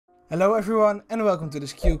Hello everyone and welcome to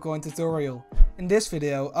this KuCoin tutorial. In this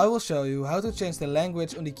video I will show you how to change the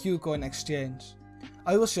language on the KuCoin Exchange.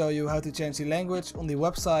 I will show you how to change the language on the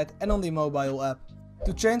website and on the mobile app.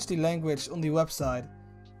 To change the language on the website,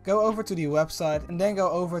 go over to the website and then go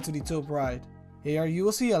over to the top right. Here you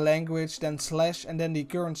will see a language, then slash and then the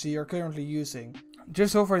currency you're currently using.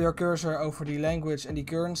 Just hover your cursor over the language and the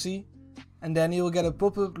currency and then you will get a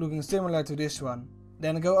pop-up looking similar to this one.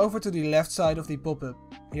 Then go over to the left side of the pop-up.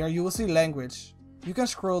 Here you will see language. You can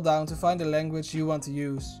scroll down to find the language you want to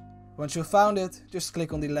use. Once you've found it, just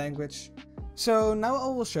click on the language. So now I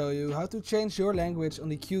will show you how to change your language on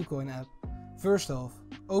the KuCoin app. First off,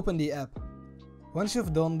 open the app. Once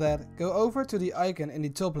you've done that, go over to the icon in the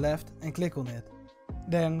top left and click on it.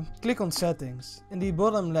 Then click on settings in the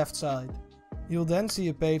bottom left side. You'll then see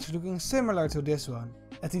a page looking similar to this one.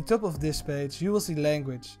 At the top of this page you will see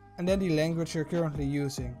language and then the language you're currently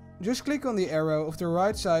using. Just click on the arrow of the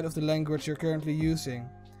right side of the language you're currently using.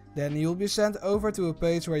 Then you'll be sent over to a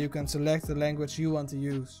page where you can select the language you want to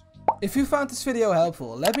use. If you found this video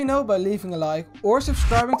helpful, let me know by leaving a like or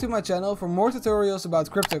subscribing to my channel for more tutorials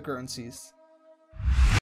about cryptocurrencies.